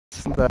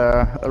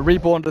The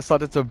Reborn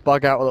decided to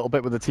bug out a little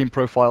bit with the team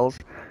profiles.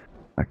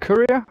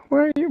 Courier,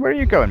 where are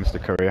you going,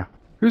 Mr. Courier?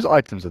 Whose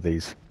items are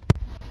these?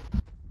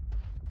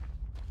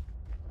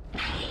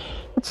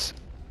 What's...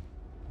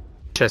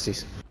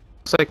 Chessie's.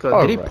 Looks like,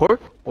 did he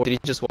port or did he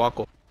just walk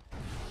over?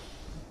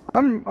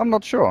 I'm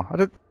not sure.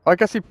 I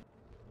guess he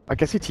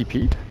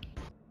TP'd.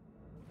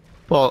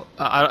 Well,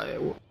 I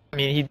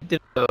mean he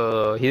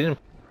didn't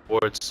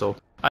port, so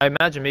I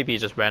imagine maybe he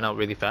just ran out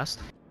really fast.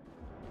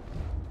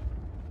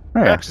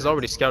 Yeah. Rex is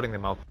already scouting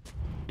them out.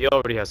 He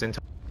already has intel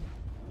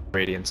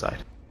already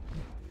inside.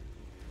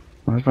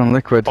 I've gone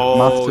Liquid. Oh,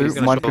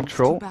 Master, mind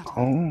control.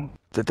 Oh,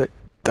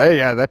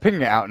 they're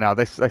pinging it out now.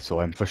 They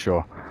saw him for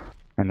sure.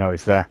 I know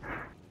he's there.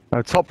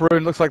 Top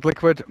rune looks like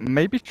Liquid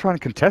maybe trying to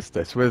contest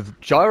this with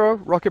Gyro,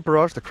 Rocket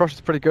Barrage. The crush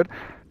is pretty good.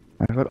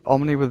 I've got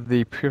Omni with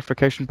the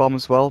Purification Bomb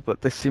as well,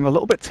 but they seem a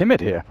little bit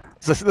timid here.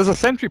 There's a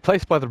sentry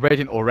placed by the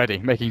Radiant already,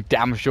 making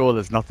damn sure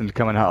there's nothing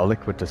coming out of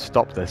Liquid to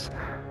stop this.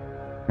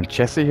 And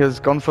Chessie has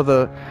gone for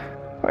the...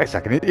 Wait a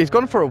second, he's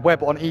gone for a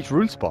web on each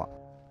rune spot.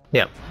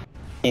 Yeah.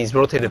 He's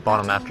rotated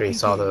bottom after he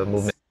saw the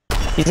movement.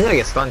 He's gonna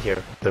get stunned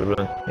here, the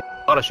rune.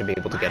 I thought I should be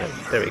able to get it.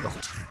 There we go.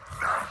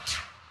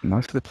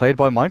 Nicely played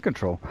by Mind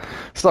Control.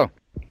 So,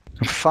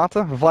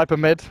 Fata, Viper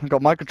mid,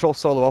 got Mind Control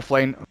solo off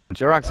lane.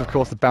 Jirax, of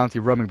course, the bounty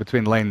roaming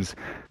between lanes.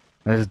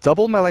 There's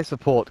double melee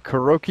support,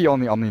 Kuroki on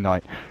the Omni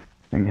Knight.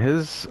 And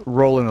his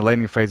role in the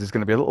laning phase is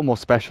going to be a little more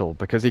special,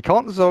 because he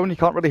can't zone, he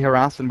can't really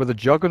harass, and with a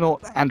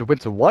Juggernaut and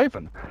Winter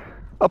Wyvern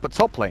up at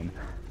top lane,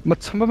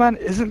 Matumbaman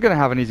isn't going to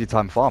have an easy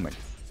time farming.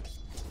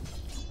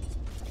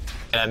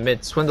 Yeah,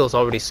 mid, Swindle's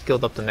already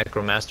skilled up to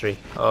Necromastery.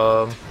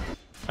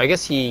 I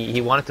guess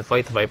he wanted to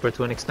fight the Viper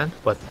to an extent,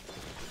 but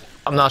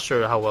I'm not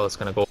sure how well it's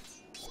going to go.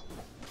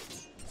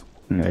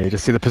 Yeah, you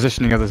just see the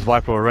positioning of this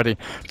Viper already.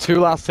 2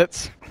 last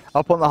hits,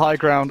 up on the high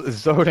ground,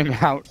 zoning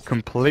out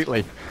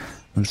completely.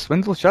 And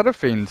Swindle Shadow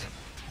Fiend,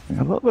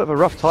 a little bit of a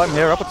rough time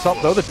here up at top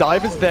though. The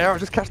dive is there. I'll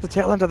just catch the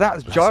tail end of that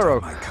as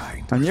Gyro.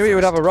 I knew he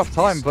would have a rough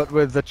time, but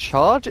with the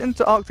charge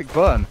into Arctic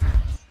Burn,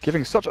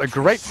 giving such a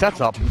great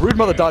setup,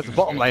 Broodmother dies at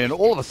bottom lane, and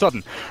all of a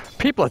sudden,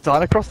 people are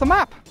dying across the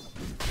map.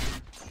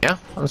 Yeah,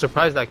 I'm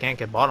surprised that can't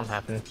get bottom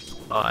happen.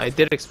 I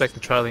did expect the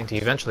Trialing to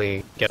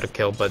eventually get a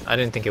kill, but I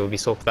didn't think it would be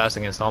so fast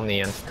against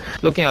Omni. And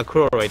looking at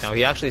Kuro right now,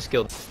 he actually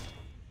skilled.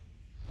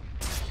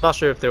 Not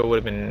sure if there would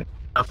have been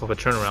enough of a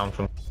turnaround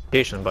from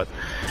Patient, but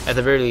at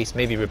the very least,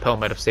 maybe Repel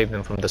might have saved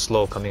him from the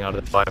slow coming out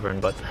of the Wyvern.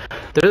 But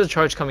there is a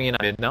charge coming in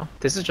mid now.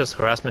 This is just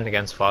harassment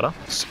against Fada.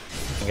 So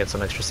can get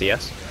some extra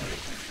CS.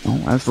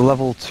 Oh, as the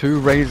level 2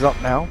 raise up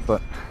now,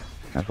 but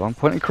at one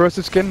point in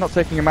Corrosive Skin, not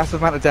taking a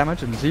massive amount of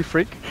damage, and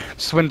Z-Freak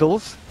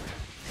swindles.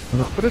 A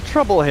little bit of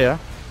trouble here.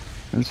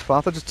 And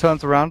Sparta just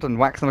turns around and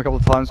whacks him a couple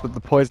of times with the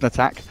poison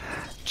attack.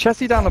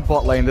 Chessie down the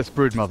bot lane, this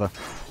Broodmother,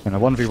 in a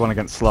 1v1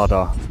 against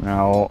Slardar.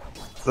 Now,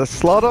 the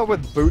Slardar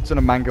with boots and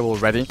a mango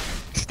already,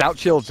 stout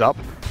shields up.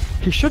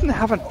 He shouldn't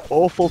have an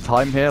awful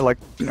time here. Like,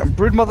 you know,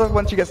 Broodmother,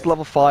 once she gets to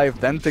level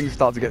 5, then things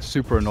start to get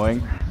super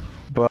annoying.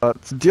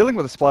 But dealing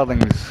with the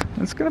Spirlings,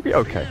 it's going to be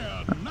okay.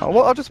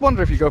 Well, I just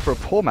wonder if you go for a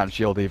poor man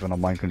shield even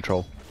on Mind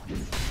Control.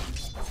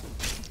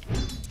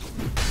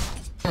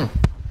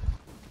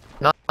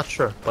 Not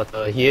sure, but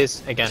he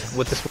is, again,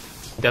 with this,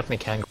 definitely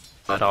can go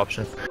for that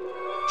option.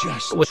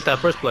 With that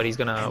first blood, he's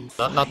gonna,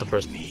 not the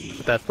first,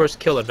 with that first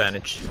kill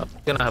advantage, he's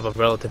gonna have a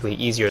relatively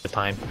easier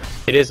time.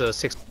 It is a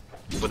 6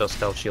 with a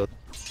stealth shield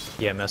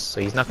EMS,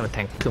 so he's not gonna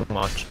tank too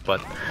much,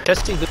 but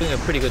Chessie's doing a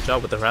pretty good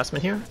job with the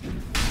harassment here.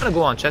 I'm gonna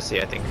go on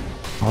Chessie, I think.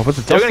 Oh, but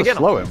the dust to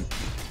slow him.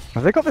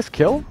 Have they got this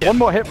kill? Yeah. One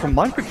more hit from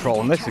Mind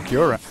Control and they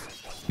secure it.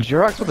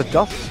 Jirax with the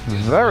dust,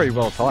 very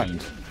well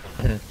timed.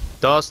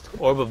 Dust,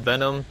 Orb of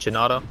Venom,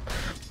 Chinata.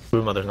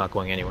 Broodmother's not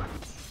going anywhere.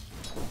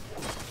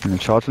 And the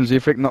charge from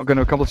Z-Freak not going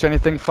to accomplish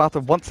anything. Fata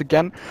once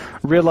again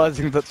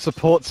realizing that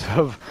supports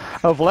have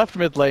left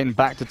mid lane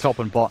back to top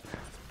and bot.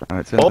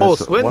 It's in this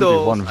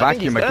Swindle! 1v1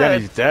 vacuum again.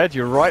 He's dead.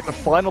 You're right. The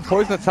final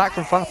poison attack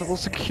from Fata will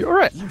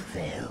secure it. You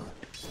failed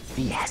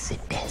the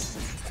acid test.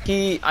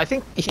 I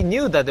think he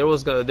knew that there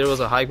was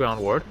a high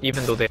ground ward,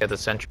 even though they had the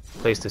sentry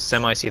place to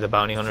semi-see the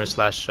bounty hunter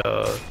slash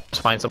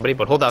find somebody.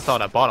 But hold that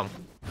thought at bottom.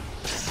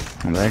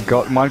 And they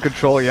got Mind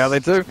Control, yeah they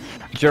do.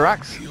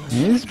 Jirax,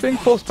 he's being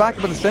forced back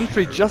with the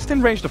sentry just in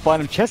range to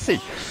find him.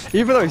 Chessie,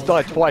 even though he's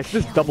died twice,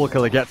 this double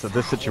kill he gets at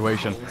this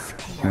situation.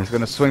 And he's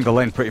going to swing the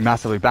lane pretty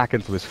massively back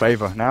into his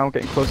favour. Now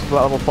getting closer to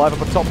that level 5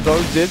 up the top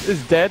though, Diz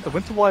is dead. The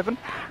Winter Wyvern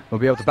will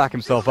be able to back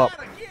himself up.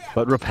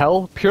 But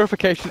Repel,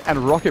 Purification and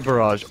Rocket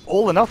Barrage,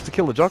 all enough to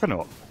kill the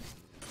Juggernaut.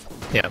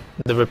 Yeah,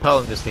 the Repel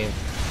in this team.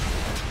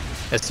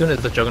 As soon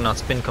as the Juggernaut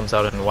spin comes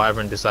out and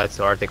Wyvern decides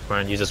to Arctic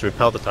Burn, you just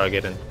repel the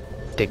target and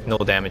take no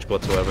damage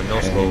whatsoever,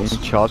 no slows.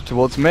 Charge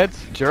towards mid.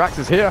 Jirax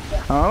is here.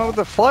 Oh,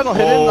 the final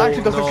hit in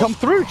actually doesn't come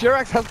through.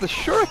 Jirax has the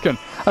Shuriken,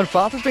 and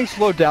Fata's being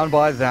slowed down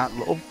by that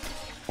little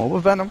Orb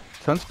of Venom.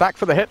 Turns back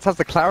for the hits, has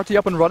the clarity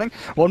up and running.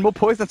 One more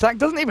poison attack,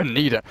 doesn't even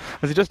need it,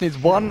 as he just needs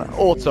one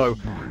auto.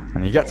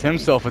 And he gets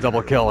himself a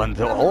double kill, and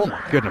oh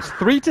my goodness,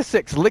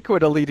 3-6,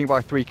 Liquid are leading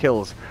by 3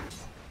 kills.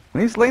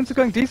 And these lanes are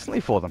going decently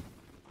for them.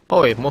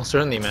 Oh wait, most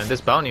certainly, man.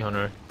 This bounty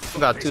hunter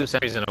got 2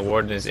 centuries and a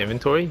ward in his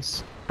inventory.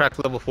 He's cracked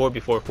level 4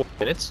 before 4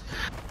 minutes.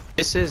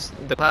 This is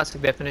the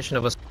classic definition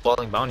of a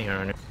spalling bounty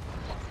hunter.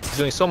 He's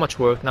doing so much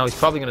work. Now he's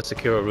probably going to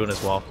secure a rune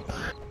as well.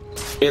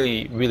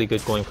 Really, really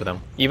good going for them.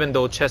 Even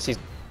though Chessie's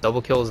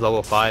double kills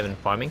level 5 and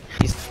farming,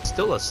 he's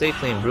still a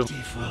safe lane rune.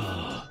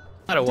 No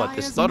matter what,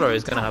 this Slaughter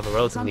is going to have a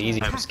relatively easy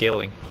time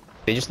scaling.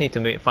 They just need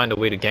to find a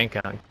way to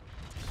gank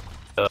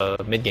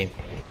mid game.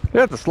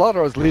 Yeah, the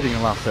Slaughter is leading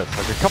in last sets.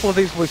 Like a couple of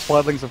these will be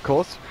Slidelings, of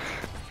course,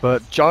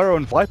 but Gyro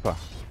and Viper.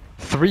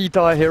 3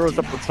 dire heroes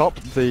up the top.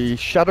 The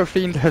Shadow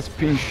Fiend has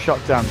been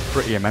shut down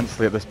pretty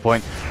immensely at this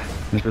point.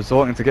 He's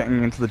resorting to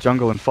getting into the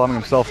jungle and farming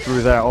himself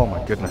through there. Oh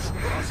my goodness.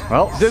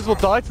 Well, Ziz will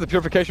die to the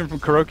purification from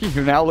Kuroki,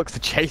 who now looks to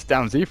chase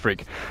down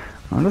Z-Freak.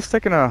 I'm just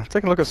taking a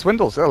look at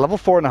Swindles. Level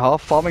 4.5,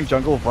 farming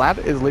jungle.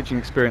 Vlad is leeching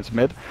experience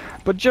mid,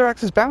 but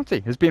Jirax's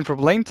bounty has been from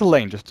lane to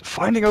lane, just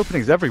finding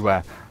openings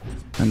everywhere.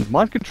 And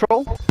mind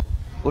control,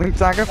 Blink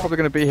Dagger probably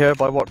going to be here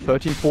by what,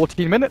 13,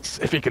 14 minutes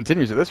if he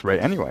continues at this rate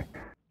anyway.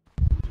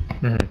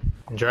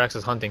 Jirax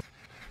is hunting.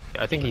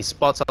 I think he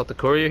spots out the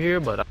courier here,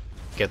 but I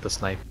get the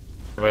snipe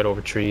right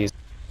over trees.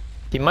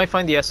 He might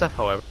find the SF,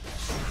 however.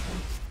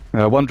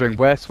 Wondering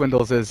where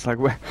Swindles is. Like,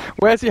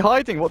 where's he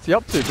hiding? What's he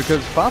up to?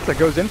 Because Fata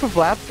goes in for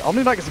Vlad.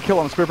 Omni Knight gets a kill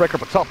on the Spearbreaker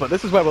up at top, but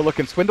this is where we're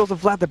looking. Swindles and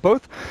Vlad, they're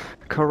both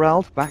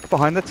corralled back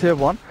behind the tier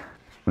 1.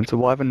 Winter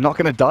Wyvern not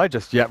going to die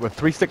just yet with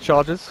 3 stick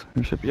charges.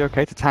 He should be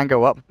okay to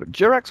tango up, but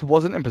Jirax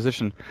wasn't in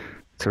position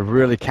to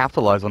really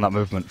capitalize on that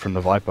movement from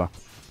the Viper.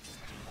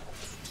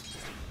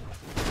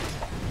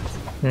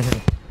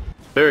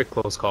 Very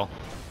close call.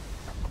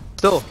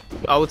 Still,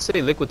 I would say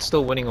Liquid's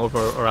still winning over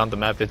around the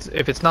map.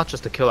 If it's not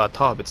just a kill at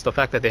top, it's the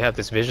fact that they have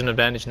this vision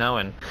advantage now.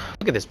 And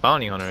look at this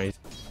bounty hunter.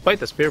 Despite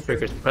the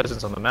Spearbreaker's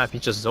presence on the map, he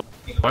just zones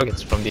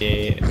targets from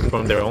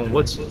their own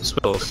woods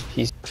spills.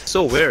 He's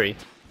so wary.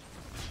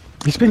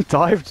 He's being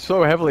dived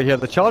so heavily here.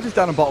 The charge is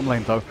down in bottom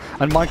lane though,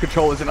 and Mind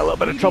Control is in a little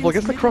bit of trouble.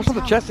 Gets the cross on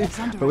the Chessie,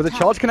 but with the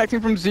charge connecting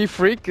from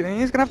Z-Freak, he's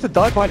going to have to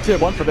die behind tier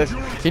 1 for this.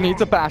 He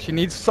needs a bash, he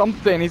needs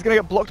something. He's going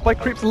to get blocked by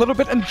creeps a little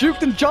bit and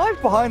juked and jived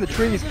behind the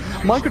trees.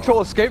 Mind Control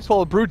escapes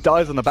while the Brood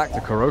dies on the back to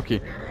Kuroki.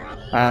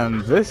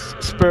 And this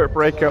Spirit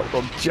Breaker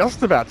will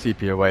just about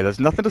TP away. There's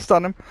nothing to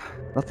stun him,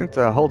 nothing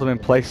to hold him in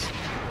place.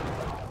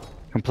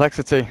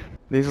 compLexity,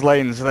 these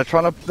lanes, they're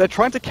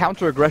trying to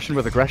counter aggression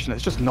with aggression.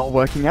 It's just not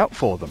working out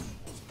for them.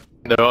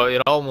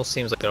 It almost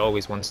seems like they're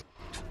always one.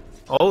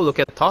 Oh, look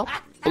at top.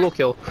 Solo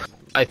kill.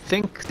 I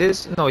think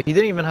this... No, he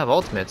didn't even have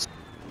ultimates.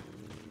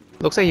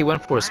 Looks like he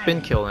went for a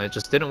spin kill and it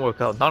just didn't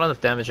work out. Not enough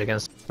damage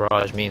against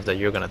Barrage means that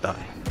you're gonna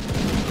die.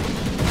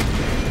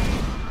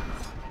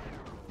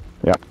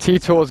 Yeah,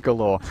 T-Tours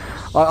galore.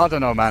 I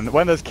don't know, man.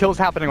 When there's kills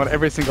happening on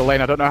every single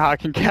lane, I don't know how I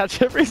can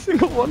catch every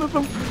single one of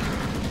them.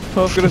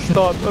 So I'm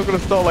gonna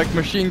start like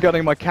machine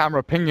gunning my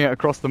camera, pinging it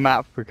across the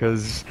map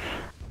because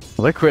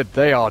Liquid,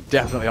 they are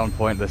definitely on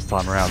point this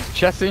time around.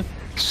 Chessie,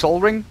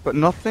 Soul Ring, but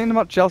nothing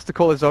much else to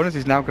call his own as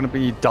he's now going to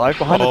be dived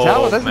behind the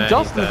tower. There's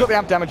Justin, he's got the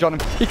amp damage on him.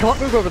 He can't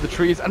move over the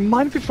trees, and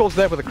Mind Control's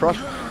there with a crush.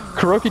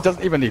 Kuroki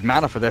doesn't even need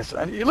mana for this.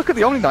 And you look at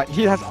the Omni Knight,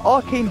 he has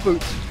Arcane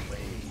Boots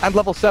and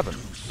level 7.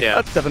 Yeah.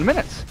 That's 7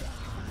 minutes.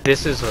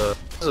 This is a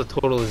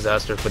total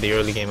disaster for the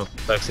early game of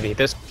compLexity.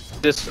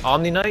 This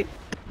Omni Knight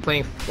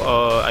playing,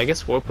 I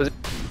guess 4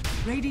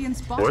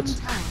 positions.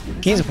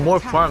 He's more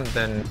farmed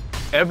than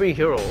every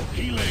hero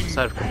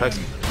inside of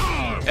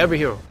compLexity. Every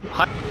hero.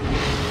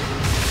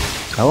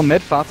 Well,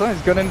 mid Fata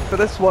is going in for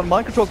this one.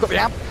 Mind Control's got the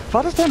amp.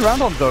 Fata's turned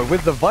around on though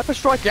with the Viper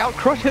strike out.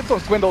 Crush hits on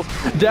Swindles.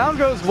 Down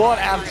goes 1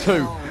 and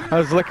 2.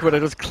 As Liquid are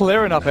just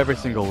clearing up every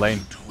single lane.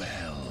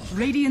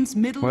 Where's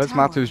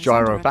Matu's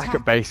Gyro? Back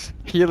at base,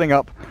 healing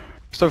up.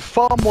 So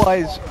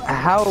farm-wise,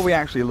 how are we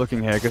actually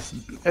looking here? Because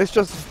it's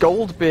just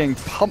gold being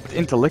pumped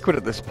into Liquid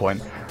at this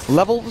point.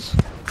 Levels,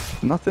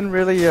 nothing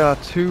really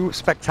too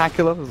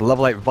spectacular. There's a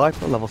level 8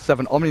 Viper, level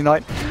 7 Omni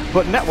Knight,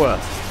 but net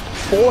worth,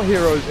 4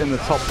 heroes in the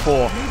top 4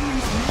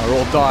 are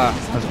all dire.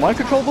 As Mind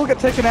Control will get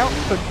taken out,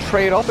 the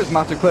trade-off is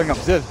Matu clearing up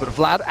Ziz, but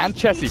Vlad and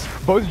Chessie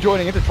both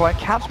joining in to try and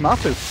catch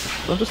Matu.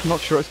 So I'm just not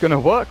sure it's going to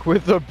work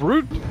with the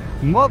Brute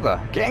Mother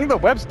getting the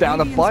webs down.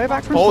 The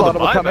buyback from Slaughter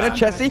will come in, and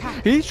Chessie,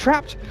 he's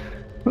trapped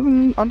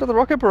under the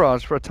rocket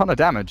barrage for a ton of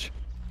damage,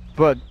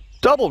 but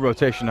double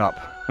rotation up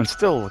and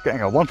still getting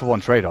a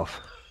 1-for-1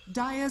 trade-off.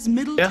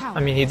 Yeah, I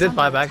mean he did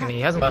buy back and he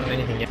hasn't gotten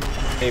anything yet.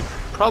 He'd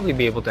probably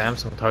be able to amp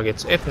some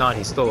targets. If not,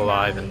 he's still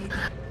alive and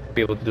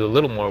be able to do a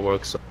little more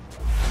work. So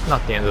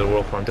not the end of the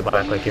world for him to buy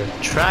back like here.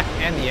 Track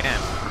and the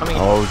amp coming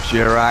in. Oh,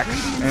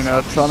 Jirax in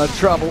a ton of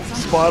trouble.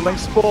 Spiraling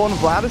spawn.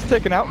 Vlad is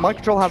taken out. Mind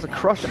Control has a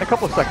crush in a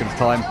couple of seconds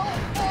time.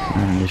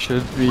 And he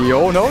should be...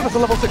 Oh no, there's a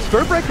level 6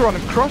 Spirit Breaker on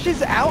him. Crush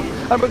is out,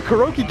 and with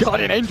Kuroki,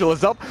 Guardian Angel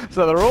is up,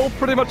 so they're all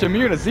pretty much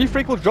immune as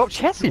Z-Freak will drop.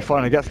 Chessie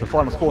finally gets the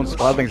final spawn,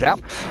 Spiraling's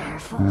out.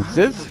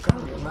 Ziz,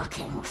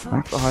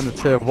 back behind the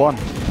tier 1.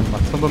 And my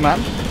Timberman,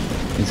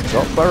 he's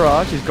got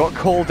Barrage, he's got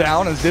Call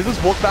Down, and Ziz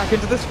has walked back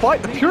into this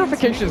fight. The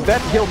Purification's there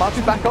to heal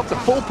Matu back up to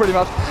full pretty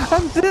much.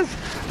 And Ziz,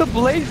 the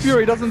Blade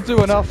Fury doesn't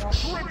do enough.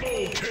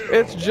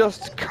 It's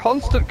just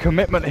constant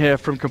commitment here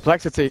from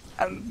compLexity,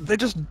 and they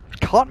just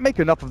can't make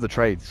enough of the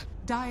trades.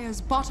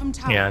 Dire's bottom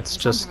tower Yeah, it's is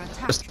just under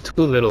attack.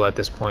 too little at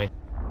this point.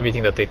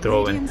 Everything that they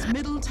throw in. Radiant's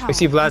middle tower We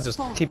see Vlad has just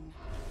fallen. keep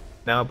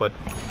now, but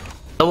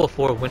level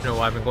 4 Winter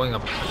Wyvern going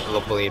up to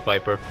level 8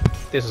 Viper.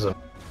 This is a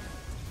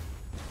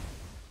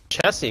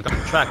Chessie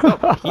got tracked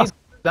up. He's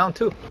down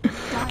too.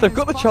 They've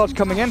got the charge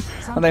coming in,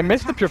 and they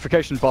missed the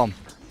purification bomb.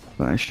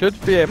 They should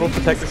be able to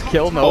take this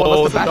kill. No,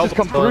 unless the bashes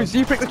come through.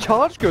 Z-Freak, the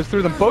charge goes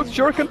through them both.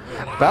 Shuriken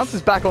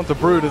bounces back onto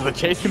Brood as the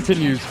chase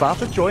continues.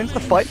 Farther joins the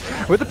fight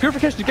with the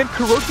purification again.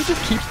 Kuroki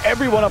just keeps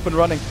everyone up and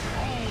running.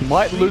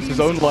 Might lose his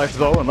own life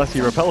though, unless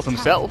he repels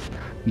himself.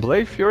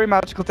 Blade Fury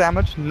magical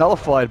damage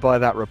nullified by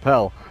that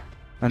repel.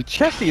 And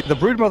Chessie, the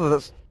Broodmother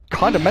that's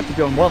kind of meant to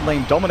be on one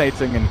lane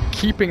dominating and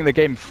keeping the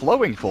game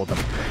flowing for them.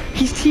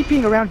 He's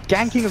TPing around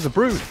ganking as a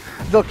Brood.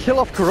 They'll kill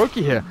off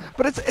Kuroki here,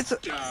 but it's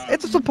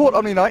a support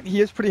Omni Knight.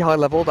 He is pretty high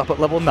leveled, up at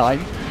level 9,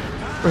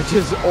 which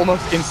is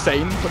almost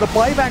insane. But the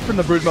buyback from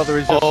the Broodmother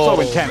is just so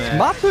intense. Man.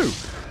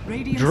 Matu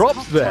Radiant's drops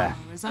top there.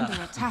 tower is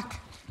under attack.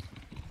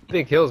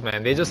 Big kills,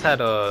 man. They just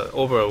had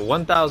over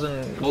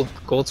 1,000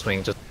 gold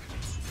swing just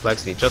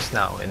Lexi just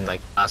now in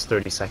like last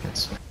 30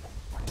 seconds.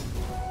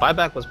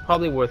 Buyback was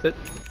probably worth it.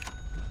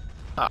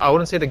 I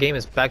wouldn't say the game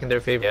is back in their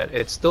favor yet.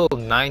 It's still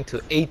 9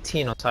 to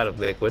 18 on side of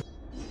Liquid,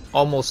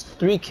 almost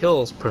 3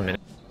 kills per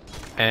minute,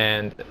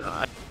 and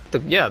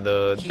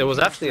there was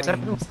actually a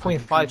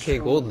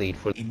 7.5k gold lead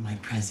for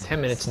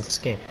 10 minutes into this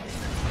game.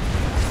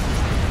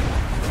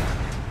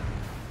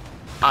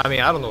 I mean,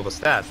 I don't know the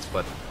stats,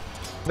 but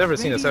I've never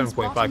seen a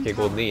 7.5k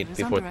gold lead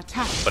before.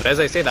 But as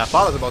I say, that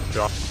fall is about to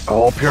drop.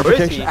 Oh,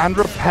 purification and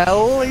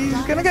repel.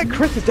 He's gonna get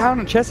critted down,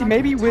 and Chessie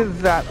maybe with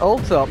that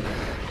ult up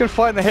can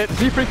find the hit.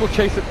 Z-Freak will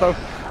chase it though.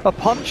 A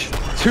punch,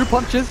 2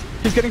 punches.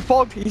 He's getting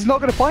fogged. He's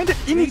not gonna find it.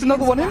 He needs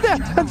another one in there.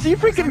 And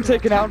Z-Freak getting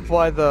taken out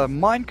by the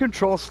mind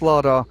control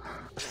slaughter.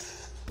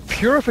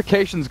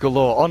 Purifications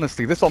galore.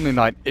 Honestly, this Omni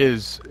Knight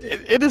is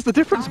it is the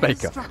difference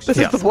maker. This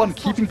is the one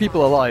keeping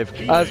people alive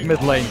as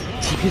mid lane.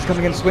 TP's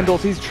coming in,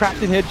 Swindles. He's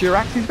trapped in here.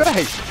 Jirax, he's gonna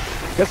haste.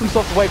 Gets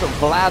himself away, but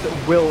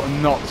Vlad will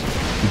not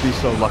be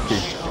so lucky.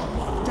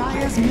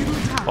 Dire's middle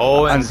tower.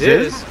 Oh, and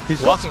Ziz,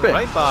 he's walking spin.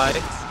 right by.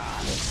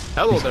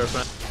 Hello there,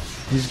 friend.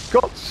 He's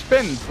got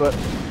spin, but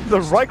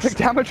the right-click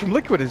damage from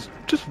Liquid is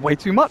just way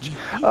too much.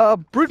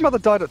 Broodmother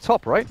died at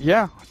top, right?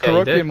 Yeah.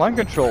 Kuroki and Mind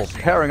Control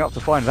pairing up to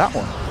find that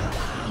one.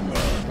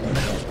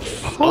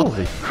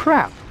 Holy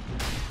crap.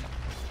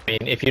 I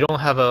mean, if you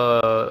don't have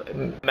a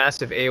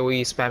massive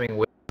AoE spamming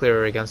wave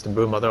clearer against the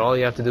Broodmother, all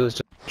you have to do is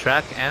just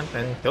track, amp,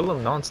 and kill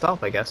them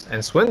non-stop, I guess.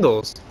 And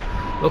Swindles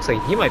looks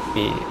like he might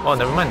be... Oh,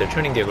 never mind, they're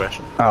turning the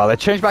aggression. Oh, they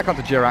changed back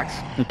onto Jirax.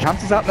 He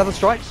cancels out another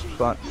strike,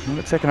 but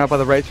they're taken out by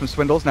the raids from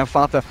Swindles. Now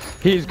Farther,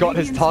 he's got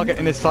his target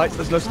in his sights.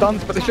 There's no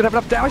stuns, but they should have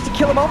enough damage to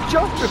kill him off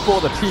just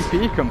before the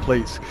TP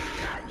completes.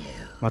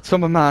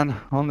 Matsuma Man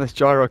on this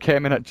gyro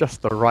came in at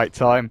just the right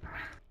time.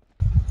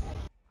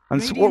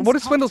 And so what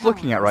is Swindles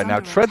looking at right now?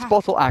 Treads,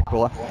 Bottle,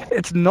 Aquila.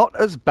 It's not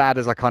as bad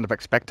as I kind of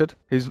expected.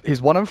 He's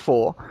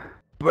 1-4,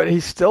 but he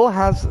still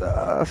has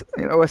a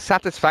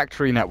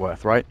satisfactory net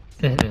worth, right?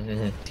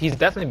 He's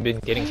definitely been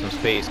getting some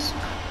space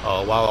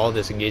while all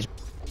this engagement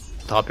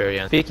top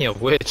area. And speaking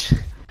of which,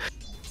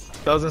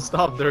 doesn't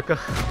stop Durka.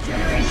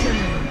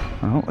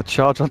 Oh, a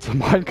charge onto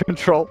mind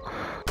control.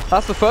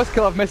 That's the first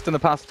kill I've missed in the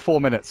past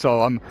 4 minutes, so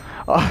I'm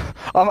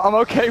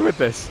okay with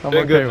this. I'm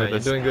Doing okay good, with man.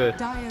 this. You're doing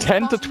good.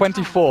 10 to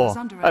 24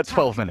 at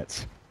 12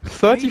 minutes.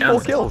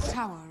 34 kills.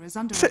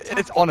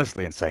 It's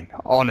honestly insane.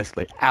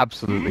 Honestly,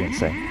 absolutely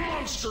insane.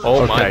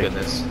 Oh my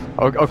goodness.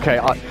 Okay,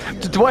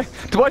 do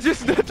I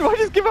just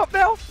give up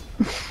now?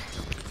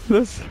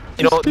 There's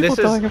people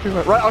dying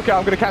everywhere. Right, okay,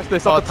 I'm gonna catch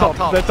this up the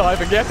top. They're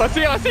diving. Yes, I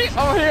see.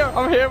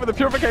 I'm here with the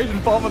purification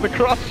bomb and the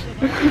crush.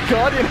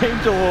 Guardian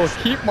Angel will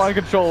keep mind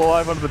control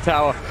alive under the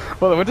tower.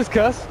 Well, the Winter's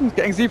Curse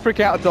getting Z-Freak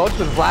out of dodge,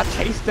 but Vlad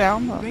chased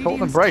down.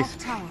 Cold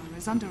Embrace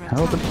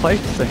held in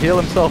place to heal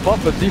himself up,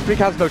 but Z-Freak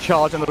has no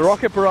charge, and the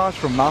rocket barrage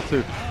from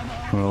Matu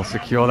will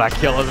secure that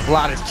kill as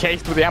Vlad is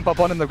chased with the amp up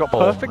on him. They've got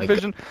perfect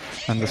vision,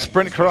 and the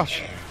sprint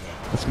crush.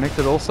 This makes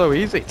it all so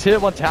easy. Tier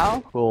 1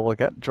 tower will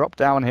get dropped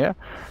down here.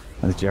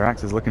 As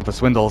Jirax is looking for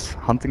Swindles,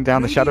 hunting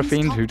down the Shadow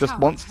Fiend who just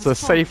wants to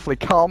safely,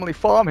 calmly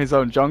farm his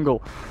own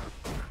jungle.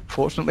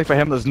 Fortunately for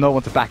him, there's no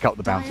one to back up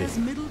the bounty.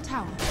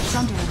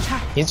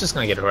 He's just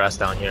gonna get harassed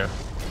down here.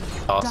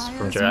 Toss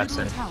from Jirax.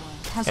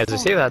 As I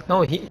say that,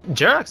 no,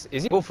 Jirax,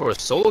 is he go for a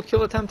solo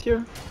kill attempt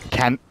here?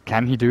 Can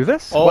he do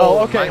this? Oh, well,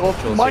 okay,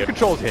 mind here.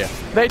 control's here.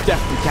 They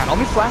definitely can.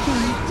 Omni Slash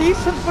is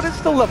decent, but it's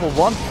still level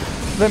 1.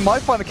 They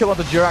might find a kill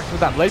onto Jirax with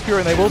that Blade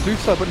Fury, and they will do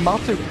so, but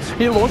Matu,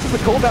 he launches the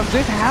cooldown.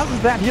 Ziz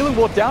has that healing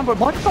ward down, but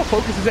Microsoft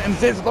focuses it, and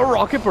Ziz, the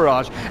rocket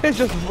barrage, is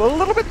just a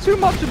little bit too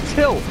much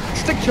until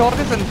stick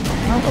charges and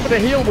a little bit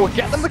of heal will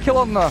get them the kill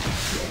on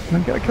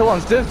and get a kill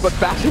on Ziz, but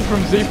bashes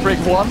from Z-Freak,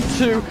 1,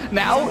 2,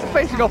 now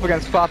facing off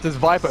against Farta's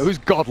Viper, who's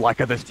godlike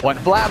at this point.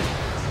 Vlad,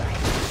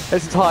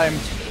 it's time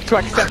to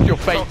accept your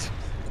fate.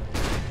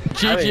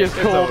 GG is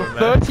called.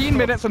 13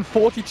 minutes and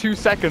 42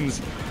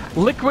 seconds.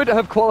 Liquid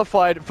have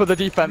qualified for the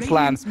defense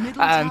LAN, Radiant's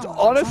middle and tower is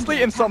honestly,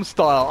 under in some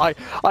style,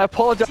 I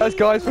apologize,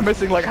 guys, for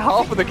missing like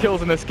half of the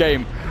kills in this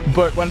game,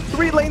 but when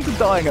 3 lanes are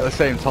dying at the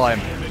same time,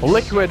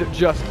 Liquid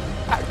just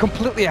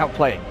completely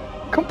outplaying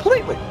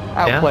with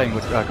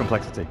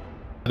compLexity.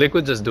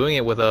 Liquid just doing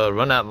it with a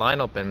run-out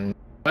lineup, and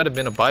might have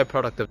been a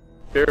byproduct of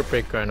Spirit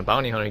Breaker and a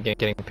Bounty Hunter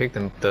getting picked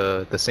in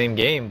the same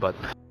game, but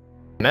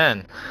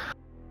man,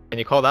 can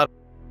you call that?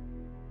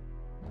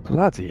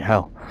 Bloody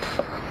hell.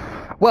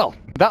 Well,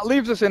 that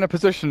leaves us in a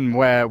position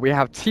where we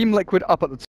have Team Liquid up at the